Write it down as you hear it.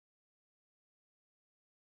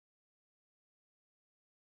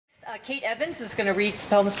Kate Evans is going to read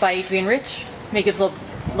poems by Adrienne Rich. Maybe give us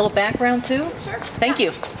a little background too. Sure. Thank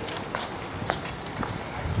you.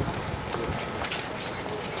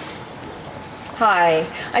 Hi.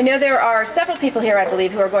 I know there are several people here, I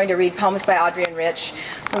believe, who are going to read poems by Adrienne Rich.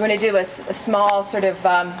 We're going to do a small sort of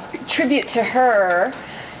tribute to her.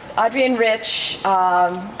 Adrienne Rich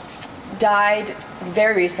died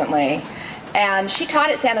very recently, and she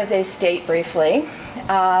taught at San Jose State briefly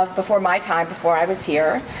before my time, before I was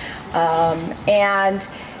here.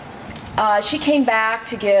 She came back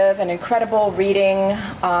to give an incredible reading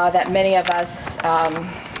that many of us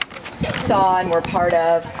saw and were part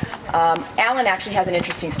of. Alan actually has an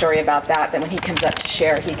interesting story about that when he comes up to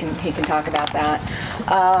share, he can talk about that.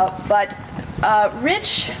 But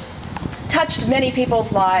Rich touched many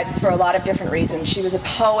people's lives for a lot of different reasons. She was a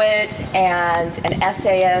poet and an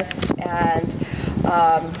essayist and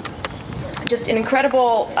just an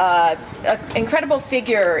incredible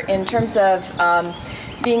figure in terms of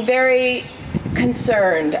being very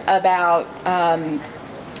concerned about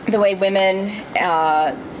the way women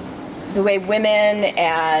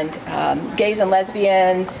and gays and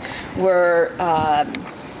lesbians were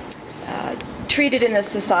treated in this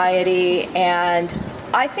society. And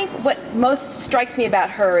I think what most strikes me about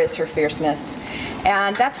her is her fierceness.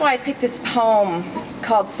 And that's why I picked this poem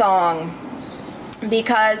called Song,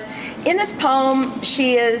 because in this poem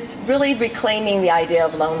she is really reclaiming the idea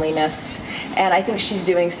of loneliness, and I think she's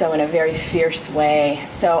doing so in a very fierce way.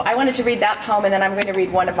 So I wanted to read that poem, and then I'm going to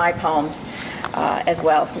read one of my poems as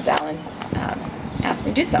well, since Alan asked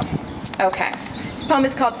me to do so. Okay, this poem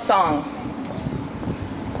is called Song.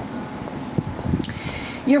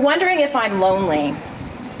 You're wondering if I'm lonely.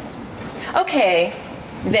 Okay,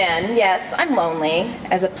 then, yes, I'm lonely,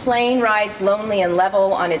 as a plane rides lonely and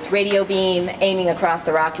level on its radio beam, aiming across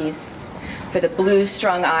the Rockies for the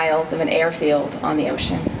blue-strung isles of an airfield on the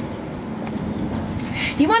ocean.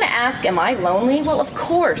 You want to ask, am I lonely? Well, of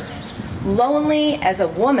course. Lonely as a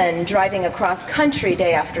woman driving across country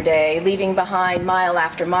day after day, leaving behind mile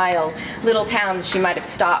after mile little towns she might have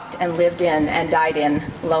stopped and lived in and died in,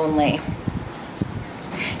 lonely.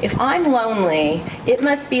 If I'm lonely, it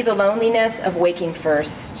must be the loneliness of waking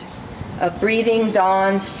first, of breathing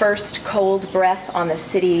dawn's first cold breath on the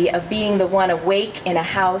city, of being the one awake in a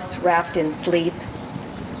house wrapped in sleep.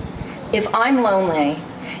 If I'm lonely,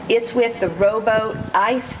 it's with the rowboat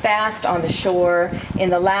ice fast on the shore in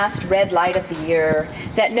the last red light of the year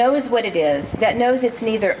that knows what it is, that knows it's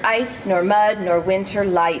neither ice nor mud nor winter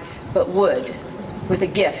light, but wood with a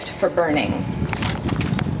gift for burning.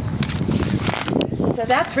 So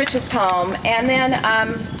that's Rich's poem. And then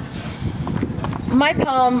my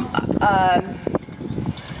poem,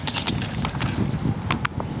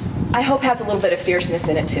 I hope has a little bit of fierceness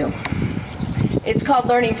in it too. It's called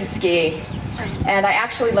Learning to Ski. And I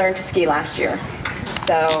actually learned to ski last year.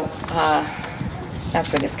 So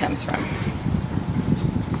that's where this comes from.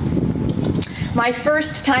 My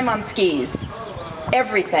first time on skis,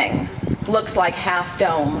 everything looks like Half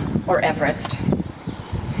Dome or Everest.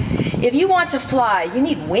 If you want to fly, you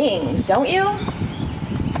need wings, don't you?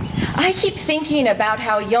 I keep thinking about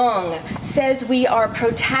how Jung says we are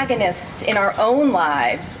protagonists in our own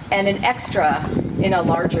lives and an extra in a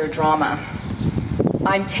larger drama.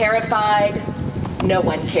 I'm terrified, no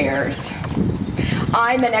one cares.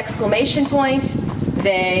 I'm an exclamation point,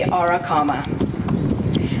 they are a comma.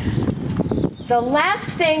 The last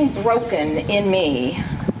thing broken in me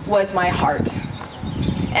was my heart,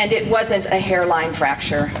 and it wasn't a hairline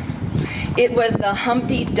fracture. It was the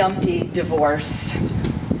Humpty Dumpty divorce.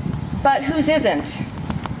 But whose isn't?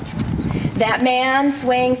 That man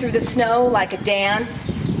swaying through the snow like a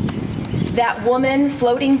dance, that woman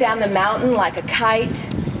floating down the mountain like a kite.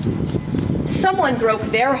 Someone broke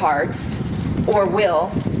their hearts, or will,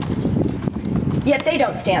 yet they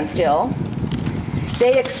don't stand still.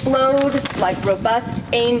 They explode like robust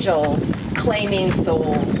angels claiming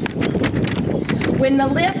souls. When the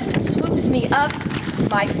lift swoops me up,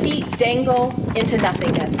 my feet dangle into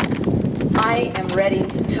nothingness. I am ready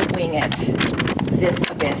to wing it, this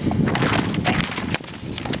abyss.